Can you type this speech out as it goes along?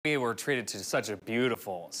We were treated to such a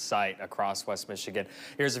beautiful sight across West Michigan.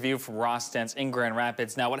 Here's a view from Ross Dents in Grand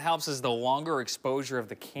Rapids. Now, what helps is the longer exposure of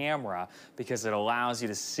the camera because it allows you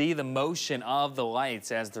to see the motion of the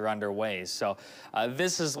lights as they're underway. So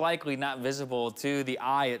this is likely not visible to the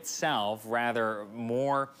eye itself, rather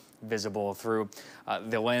more visible through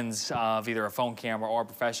the lens of either a phone camera or a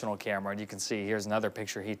professional camera. And you can see here's another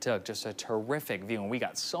picture he took. Just a terrific view. And we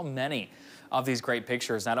got so many of these great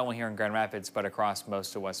pictures, not only here in Grand Rapids, but across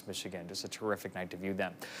most of West Michigan. Just a terrific night to view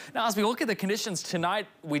them. Now, as we look at the conditions tonight,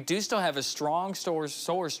 we do still have a strong solar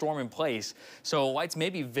storm in place. So lights may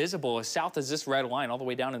be visible as south as this red line all the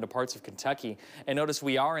way down into parts of Kentucky. And notice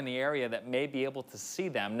we are in the area that may be able to see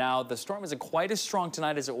them. Now, the storm isn't quite as strong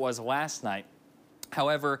tonight as it was last night.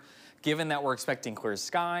 However, given that we're expecting clear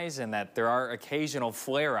skies and that there are occasional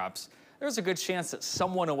flare-ups, there's a good chance that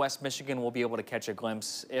someone in West Michigan will be able to catch a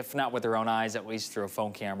glimpse, if not with their own eyes, at least through a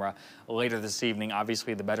phone camera later this evening.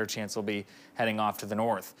 Obviously, the better chance will be heading off to the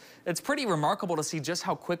north. It's pretty remarkable to see just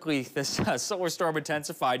how quickly this solar storm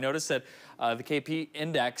intensified. Notice that the KP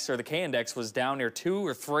index, or the K index, was down near 2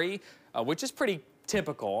 or 3, which is pretty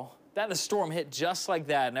typical. Then the storm hit just like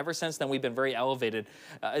that, and ever since then we've been very elevated.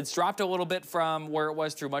 It's dropped a little bit from where it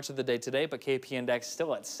was through much of the day today, but KP index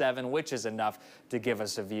still at 7, which is enough to give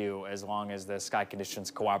us a view as long as the sky conditions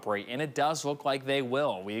cooperate, and it does look like they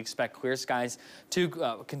will. We expect clear skies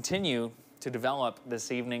to continue to develop this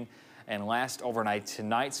evening and last overnight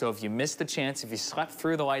tonight. So if you missed the chance, if you slept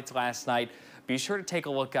through the lights last night, be sure to take a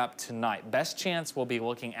look up tonight. Best chance we'll be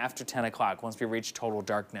looking after 10 o'clock once we reach total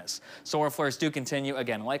darkness. Solar flares do continue.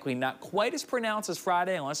 Again, likely not quite as pronounced as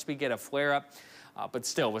Friday unless we get a flare-up. But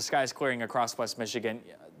still, with skies clearing across West Michigan,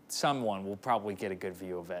 someone will probably get a good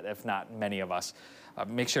view of it, if not many of us.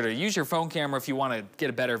 Make sure to use your phone camera if you want to get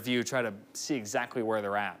a better view. Try to see exactly where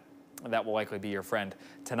they're at. That will likely be your friend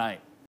tonight.